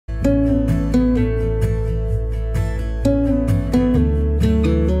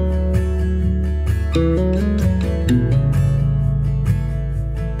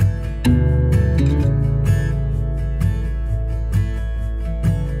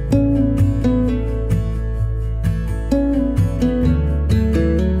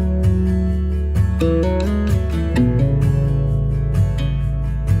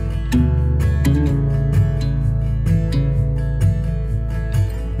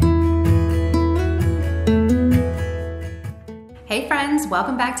friends,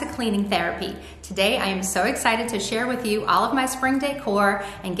 welcome back to Cleaning Therapy. Today I am so excited to share with you all of my spring decor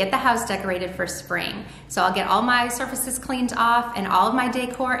and get the house decorated for spring. So I'll get all my surfaces cleaned off and all of my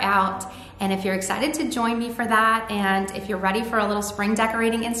decor out. And if you're excited to join me for that, and if you're ready for a little spring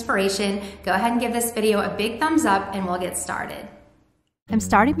decorating inspiration, go ahead and give this video a big thumbs up and we'll get started. I'm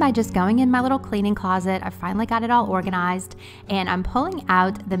starting by just going in my little cleaning closet. I finally got it all organized, and I'm pulling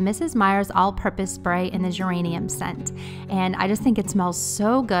out the Mrs. Meyer's all-purpose spray in the geranium scent. And I just think it smells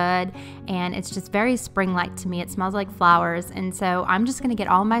so good, and it's just very spring-like to me. It smells like flowers, and so I'm just gonna get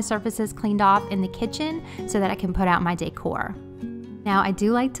all my surfaces cleaned off in the kitchen so that I can put out my decor. Now, I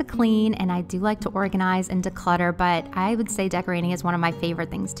do like to clean and I do like to organize and declutter, but I would say decorating is one of my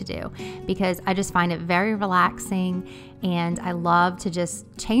favorite things to do because I just find it very relaxing, and I love to just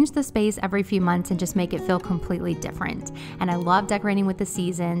change the space every few months and just make it feel completely different. And I love decorating with the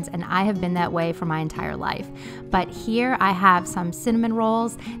seasons, and I have been that way for my entire life. But here I have some cinnamon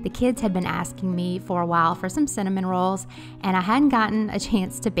rolls. The kids had been asking me for a while for some cinnamon rolls, and I hadn't gotten a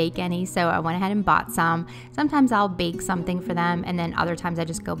chance to bake any, so I went ahead and bought some. Sometimes I'll bake something for them, and then other times I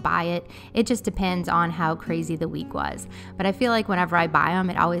just go buy it. It just depends on how crazy the week was. But I feel like whenever I buy them,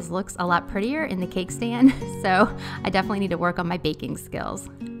 it always looks a lot prettier in the cake stand, so I definitely need to work on my baking skills.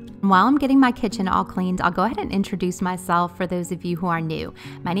 While I'm getting my kitchen all cleaned, I'll go ahead and introduce myself for those of you who are new.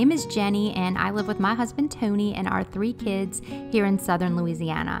 My name is Jenny, and I live with my husband Tony and our 3 kids here in southern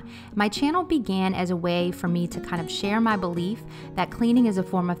Louisiana. My channel began as a way for me to kind of share my belief that cleaning is a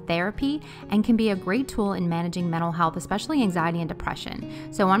form of therapy and can be a great tool in managing mental health, especially anxiety and depression.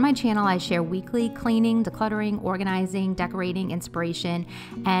 So on my channel, I share weekly cleaning, decluttering, organizing, decorating, inspiration,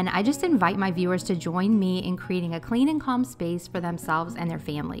 and I just invite my viewers to join me in creating a clean and calm space for themselves and their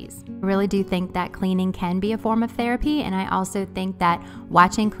families. I really do think that cleaning can be a form of therapy, and I also think that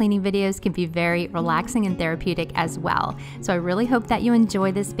watching cleaning videos can be very relaxing and therapeutic as well. So I really hope that you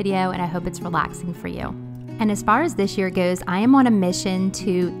enjoy this video, and I hope it's relaxing for you. And as far as this year goes, I am on a mission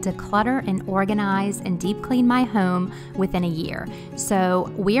to declutter and organize and deep clean my home within a year.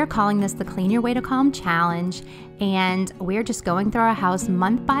 So we are calling this the Clean Your Way to Calm Challenge. And we're just going through our house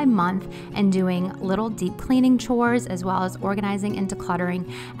month by month and doing little deep cleaning chores as well as organizing and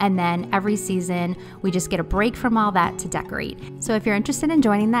decluttering. And then every season, we just get a break from all that to decorate. So if you're interested in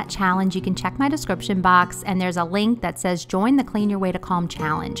joining that challenge, you can check my description box, and there's a link that says join the Clean Your Way to Calm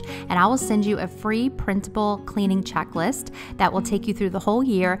Challenge. And I will send you a free printable cleaning checklist that will take you through the whole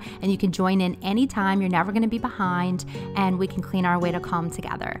year, and you can join in anytime. You're never going to be behind, and we can clean our way to calm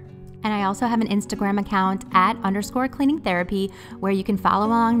together. And I also have an Instagram account @_cleaningtherapy where you can follow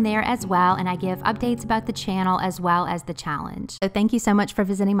along there as well, and I give updates about the channel as well as the challenge. So thank you so much for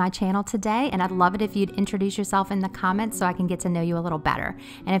visiting my channel today, and I'd love it if you'd introduce yourself in the comments so I can get to know you a little better.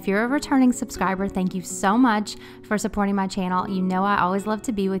 And if you're a returning subscriber, thank you so much for supporting my channel. You know I always love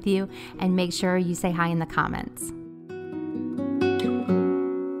to be with you, and make sure you say hi in the comments.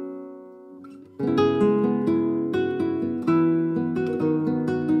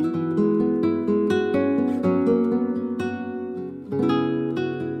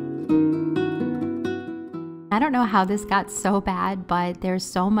 I don't know how this got so bad, but there's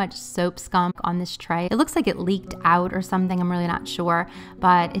so much soap scum on this tray. It looks like it leaked out or something. I'm really not sure,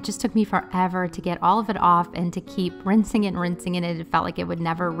 but it just took me forever to get all of it off and to keep rinsing it and rinsing it. It felt like it would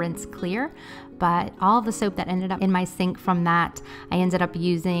never rinse clear, but all of the soap that ended up in my sink from that, I ended up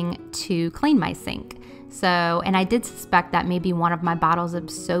using to clean my sink. So, and I did suspect that maybe one of my bottles of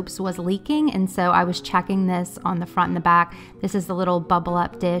soaps was leaking, and so I was checking this on the front and the back. This is the little bubble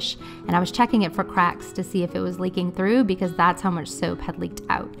up dish, and I was checking it for cracks to see if it was leaking through because that's how much soap had leaked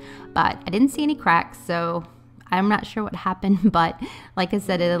out. But I didn't see any cracks, so I'm not sure what happened, but like I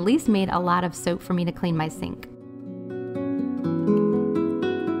said, it at least made a lot of soap for me to clean my sink.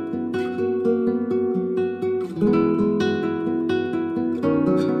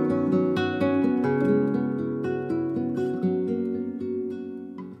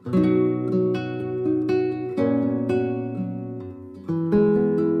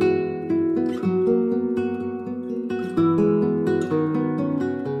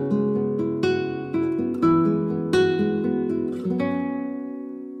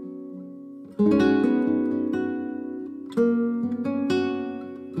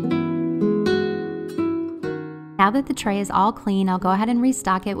 Now that the tray is all clean, I'll go ahead and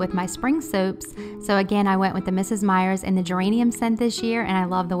restock it with my spring soaps. So again, I went with the Mrs. Meyer's in the geranium scent this year, and I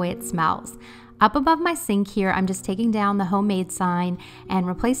love the way it smells. Up above my sink here, I'm just taking down the homemade sign and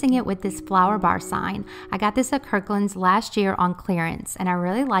replacing it with this flower bar sign. I got this at Kirklands last year on clearance, and I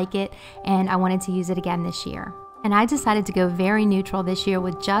really like it, and I wanted to use it again this year. And I decided to go very neutral this year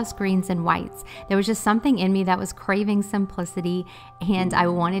with just greens and whites. There was just something in me that was craving simplicity, and I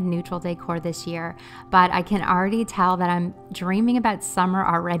wanted neutral decor this year. But I can already tell that I'm dreaming about summer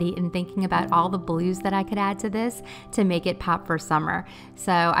already and thinking about all the blues that I could add to this to make it pop for summer.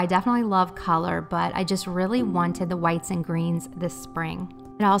 So I definitely love color, but I just really wanted the whites and greens this spring.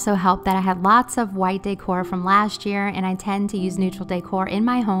 It also helped that I had lots of white decor from last year, and I tend to use neutral decor in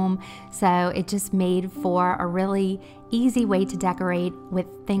my home, so it just made for a really easy way to decorate with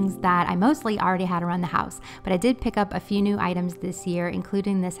things that I mostly already had around the house. But I did pick up a few new items this year,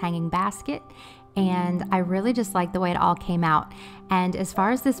 including this hanging basket, and I really just like the way it all came out. And as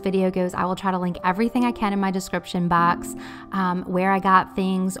far as this video goes, I will try to link everything I can in my description box, where I got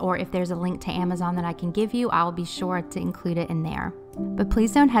things, or if there's a link to Amazon that I can give you, I'll be sure to include it in there. But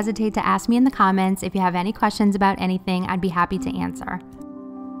please don't hesitate to ask me in the comments if you have any questions about anything. I'd be happy to answer.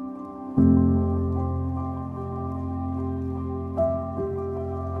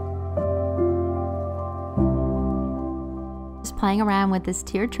 Playing around with this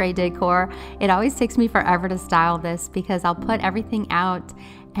tiered tray decor. It always takes me forever to style this because I'll put everything out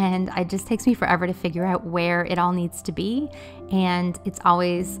and it just takes me forever to figure out where it all needs to be, and it's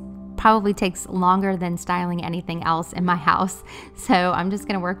always probably takes longer than styling anything else in my house. So I'm just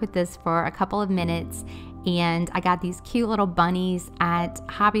gonna work with this for a couple of minutes. And I got these cute little bunnies at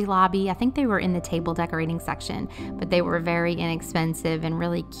Hobby Lobby. I think they were in the table decorating section, but they were very inexpensive and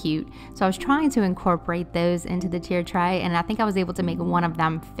really cute. So I was trying to incorporate those into the tier tray, and I think I was able to make one of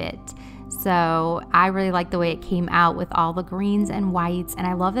them fit. So I really like the way it came out with all the greens and whites, and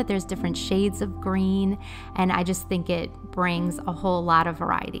I love that there's different shades of green, and I just think it brings a whole lot of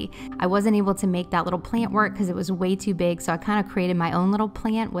variety. I wasn't able to make that little plant work because it was way too big, so I kind of created my own little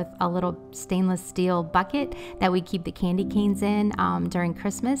plant with a little stainless steel bucket that we keep the candy canes in during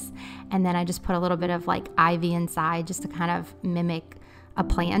Christmas, and then I just put a little bit of like ivy inside just to kind of mimic a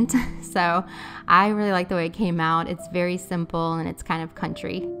plant. So I really like the way it came out. It's very simple and it's kind of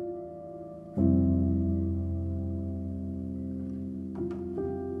country.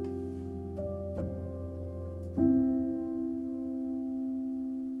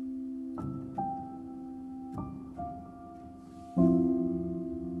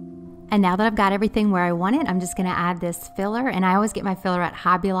 And now that I've got everything where I want it, I'm just gonna add this filler, and I always get my filler at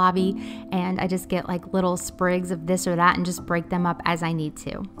Hobby Lobby, and I just get like little sprigs of this or that and just break them up as I need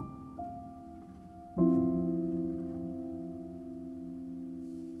to.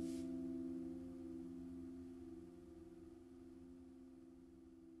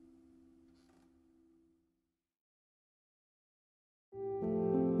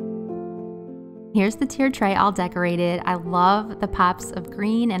 Here's the tier tray all decorated. I love the pops of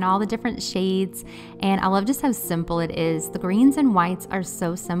green and all the different shades, and I love just how simple it is. The greens and whites are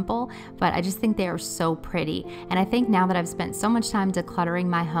so simple, but I just think they are so pretty. And I think now that I've spent so much time decluttering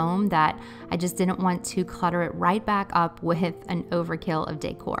my home that I just didn't want to clutter it right back up with an overkill of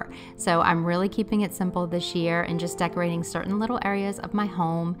decor. So I'm really keeping it simple this year and just decorating certain little areas of my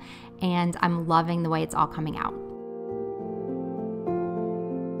home, and I'm loving the way it's all coming out.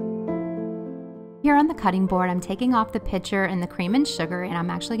 Here on the cutting board, I'm taking off the pitcher and the cream and sugar, and I'm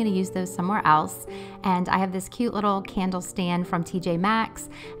actually going to use those somewhere else. And I have this cute little candle stand from Maxx,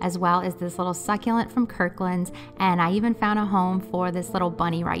 as well as this little succulent from Kirklands, and I even found a home for this little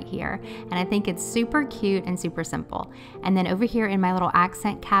bunny right here. And I think it's super cute and super simple. And then over here in my little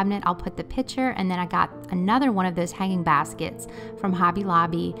accent cabinet, I'll put the pitcher, and then I got another one of those hanging baskets from Hobby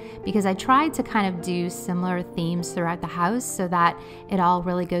Lobby, because I tried to kind of do similar themes throughout the house so that it all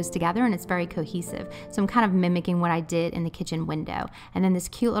really goes together and it's very cohesive. So I'm kind of mimicking what I did in the kitchen window. And then this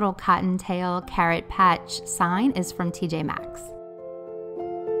cute little cottontail carrot patch sign is from Maxx.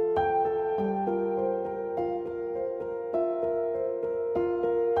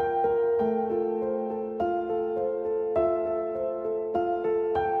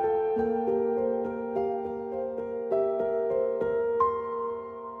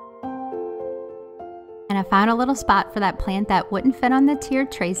 And I found a little spot for that plant that wouldn't fit on the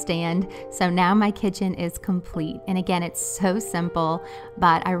tiered tray stand. So now my kitchen is complete. And again, it's so simple,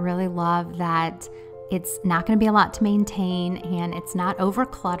 but I really love that it's not going to be a lot to maintain and it's not over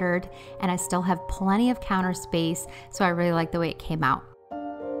cluttered, and I still have plenty of counter space. So I really like the way it came out.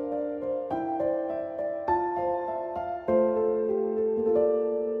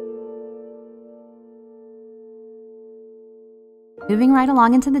 Moving right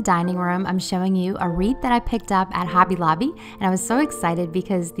along into the dining room, I'm showing you a wreath that I picked up at Hobby Lobby, and I was so excited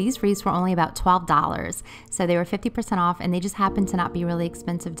because these wreaths were only about $12. So they were 50% off, and they just happened to not be really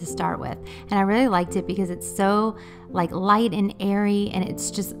expensive to start with. And I really liked it because it's so like light and airy, and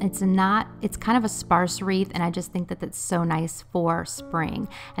it's kind of a sparse wreath, and I just think that that's so nice for spring.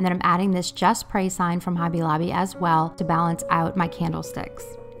 And then I'm adding this Just Pray sign from Hobby Lobby as well to balance out my candlesticks.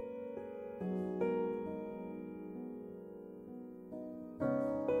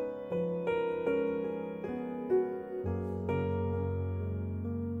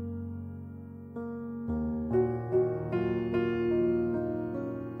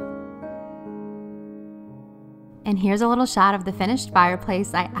 And here's a little shot of the finished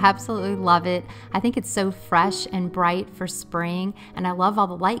fireplace. I absolutely love it. I think it's so fresh and bright for spring, and I love all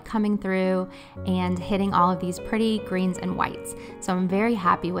the light coming through and hitting all of these pretty greens and whites. So I'm very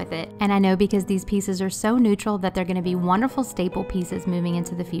happy with it. And I know because these pieces are so neutral that they're going to be wonderful staple pieces moving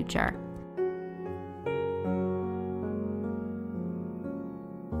into the future.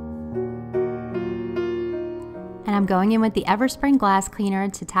 And I'm going in with the Everspring glass cleaner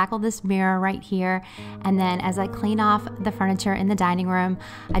to tackle this mirror right here. And then as I clean off the furniture in the dining room,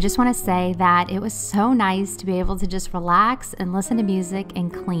 I just want to say that it was so nice to be able to just relax and listen to music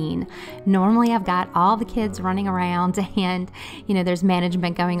and clean. Normally I've got all the kids running around and there's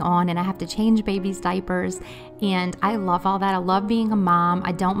management going on, and I have to change babies' diapers, and I love all that. I love being a mom.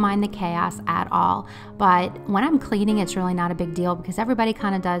 I don't mind the chaos at all. But when I'm cleaning, it's really not a big deal because everybody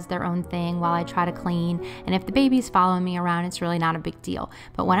kind of does their own thing while I try to clean. And if the baby's following me around, it's really not a big deal.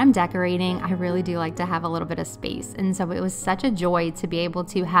 But when I'm decorating, I really do like to have a little bit of space. And so it was such a joy to be able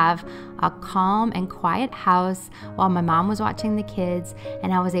to have a calm and quiet house while my mom was watching the kids,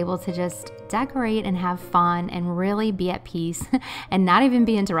 and I was able to just decorate and have fun and really be at peace and not even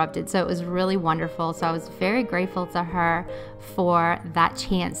be interrupted. So it was really wonderful. So I was very grateful to her for that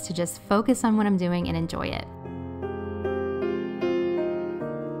chance to just focus on what I'm doing and enjoy it.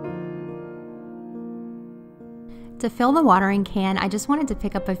 To fill the watering can, I just wanted to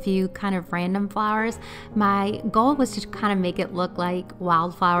pick up a few kind of random flowers. My goal was to kind of make it look like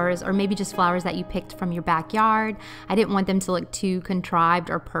wildflowers, or maybe just flowers that you picked from your backyard. I didn't want them to look too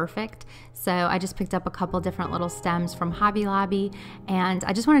contrived or perfect, so I just picked up a couple different little stems from Hobby Lobby, and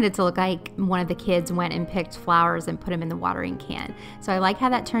I just wanted it to look like one of the kids went and picked flowers and put them in the watering can. So I like how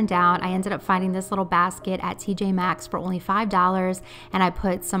that turned out. I ended up finding this little basket at TJ Maxx for only $5, and I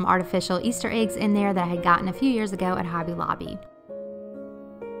put some artificial Easter eggs in there that I had gotten a few years ago at Hobby Lobby.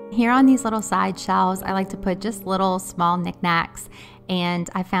 Here on these little side shelves, I like to put just little small knickknacks, and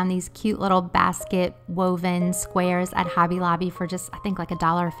I found these cute little basket woven squares at Hobby Lobby for just, I think, like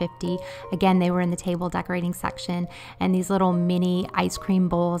 $1.50. Again, they were in the table decorating section, and these little mini ice cream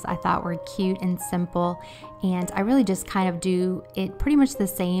bowls I thought were cute and simple, and I really just kind of do it pretty much the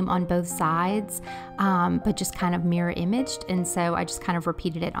same on both sides, but just kind of mirror imaged, and so I just kind of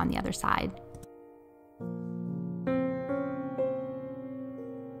repeated it on the other side.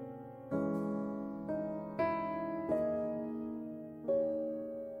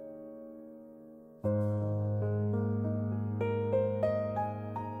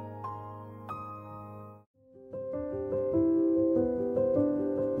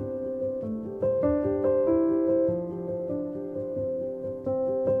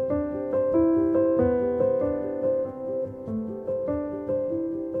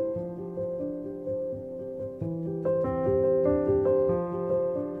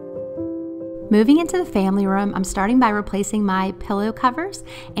 Moving into the family room, I'm starting by replacing my pillow covers,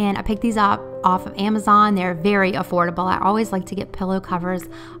 and I picked these up off of Amazon. They're very affordable. I always like to get pillow covers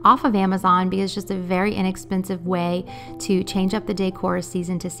off of Amazon because it's just a very inexpensive way to change up the decor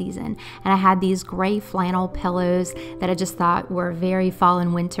season to season. And I had these gray flannel pillows that I just thought were very fall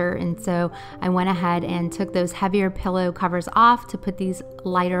and winter, and so I went ahead and took those heavier pillow covers off to put these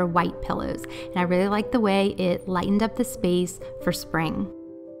lighter white pillows. And I really like the way it lightened up the space for spring.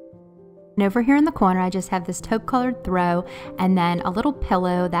 And over here in the corner, I just have this taupe colored throw and then a little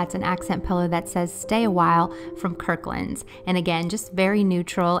pillow that's an accent pillow that says Stay a While from Kirklands. And again, just very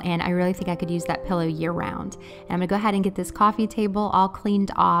neutral, and I really think I could use that pillow year round. And I'm gonna go ahead and get this coffee table all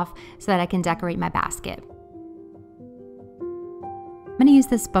cleaned off so that I can decorate my basket. I'm going to use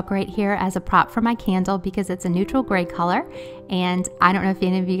this book right here as a prop for my candle because it's a neutral gray color, and I don't know if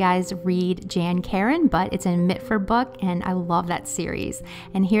any of you guys read Jan Karen, but it's a Mitford book and I love that series.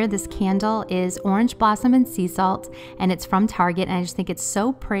 And here this candle is Orange Blossom and Sea Salt, and it's from Target, and I just think it's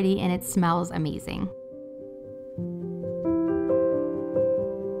so pretty and it smells amazing.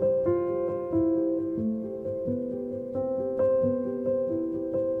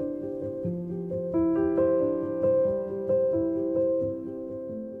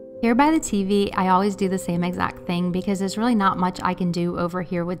 here by the TV, I always do the same exact thing because there's really not much I can do over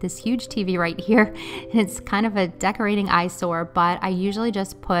here with this huge TV right here. It's kind of a decorating eyesore, but I usually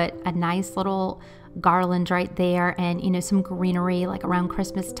just put a nice little garland right there and, you know, some greenery like around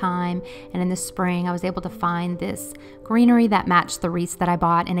Christmas time. And in the spring I was able to find this greenery that matched the wreaths that I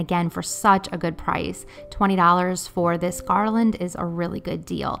bought, and again for such a good price. $20 for this garland is a really good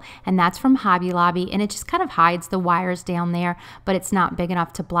deal, and that's from Hobby Lobby, and it just kind of hides the wires down there, but it's not big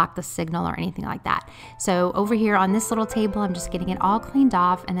enough to block the signal or anything like that. So over here on this little table, I'm just getting it all cleaned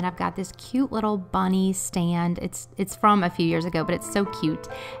off, and then I've got this cute little bunny stand. It's from a few years ago, but it's so cute.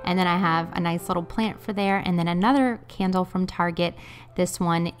 And then I have a nice little plant for there, and then another candle from Target. This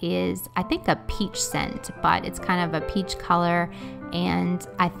one is, I think, a peach scent, but it's kind of a peach color, and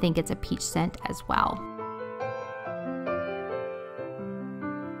I think it's a peach scent as well.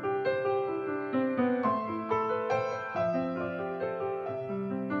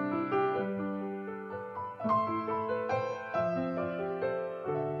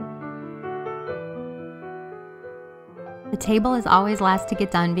 The table is always last to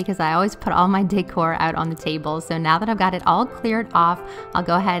get done because I always put all my decor out on the table. So now that I've got it all cleared off, I'll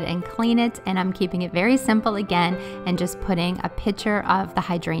go ahead and clean it, and I'm keeping it very simple again and just putting a picture of the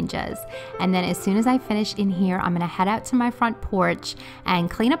hydrangeas. And then as soon as I finish in here, I'm gonna head out to my front porch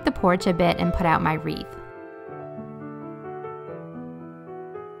and clean up the porch a bit and put out my wreath.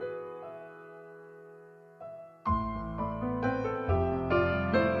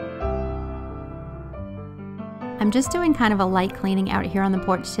 I'm just doing kind of a light cleaning out here on the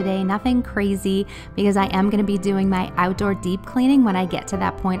porch today, nothing crazy, because I am going to be doing my outdoor deep cleaning when I get to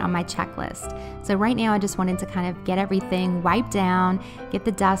that point on my checklist. So right now I just wanted to kind of get everything wiped down, get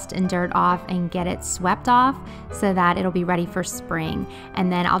the dust and dirt off, and get it swept off so that it'll be ready for spring.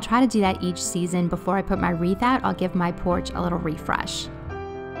 And then I'll try to do that each season. Before I put my wreath out, I'll give my porch a little refresh.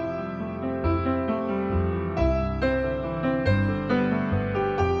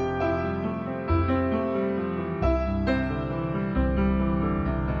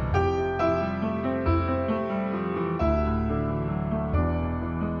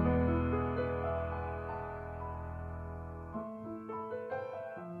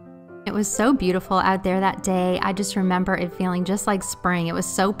 It was so beautiful out there that day. I just remember it feeling just like spring. It was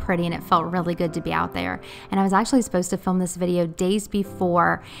so pretty and it felt really good to be out there. And I was actually supposed to film this video days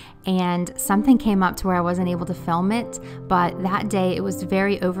before, and something came up to where I wasn't able to film it. But that day it was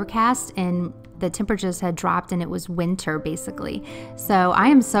very overcast and the temperatures had dropped and it was winter basically. So I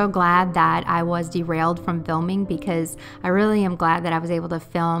am so glad that I was derailed from filming, because I really am glad that I was able to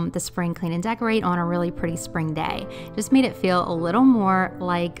film the spring clean and decorate on a really pretty spring day. Just made it feel a little more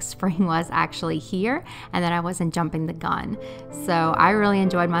like spring was actually here and that I wasn't jumping the gun. So I really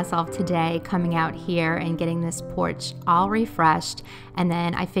enjoyed myself today coming out here and getting this porch all refreshed. And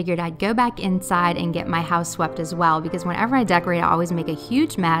then I figured I'd go back inside and get my house swept as well, because whenever I decorate, I always make a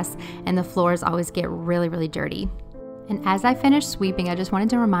huge mess and the floors always get really, really dirty. And as I finished sweeping, I just wanted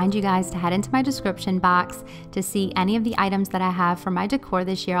to remind you guys to head into my description box to see any of the items that I have for my decor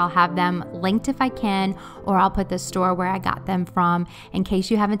this year. I'll have them linked if I can, or I'll put the store where I got them from in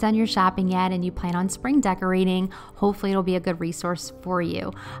case you haven't done your shopping yet and you plan on spring decorating. Hopefully it'll be a good resource for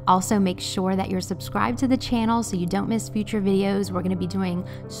you. Also, make sure that you're subscribed to the channel so you don't miss future videos. We're going to be doing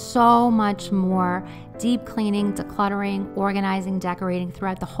so much more deep cleaning, decluttering, organizing, decorating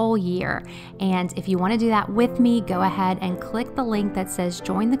throughout the whole year. And if you want to do that with me, go ahead and click the link that says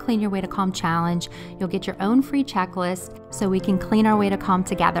join the Clean Your Way to Calm challenge. You'll get your own free checklist so we can clean our way to calm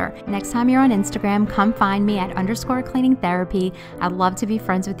together. Next time you're on Instagram, come find me at _cleaningtherapy. I'd love to be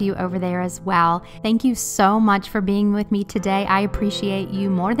friends with you over there as well. Thank you so much for being with me today. I appreciate you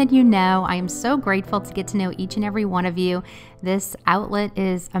more than you know. I am so grateful to get to know each and every one of you. This outlet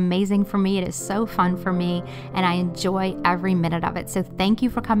is amazing for me. It is so fun for me, and I enjoy every minute of it. So thank you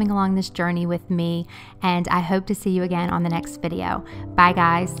for coming along this journey with me, and I hope to see you again on the next video. Bye,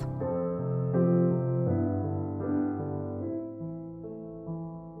 guys.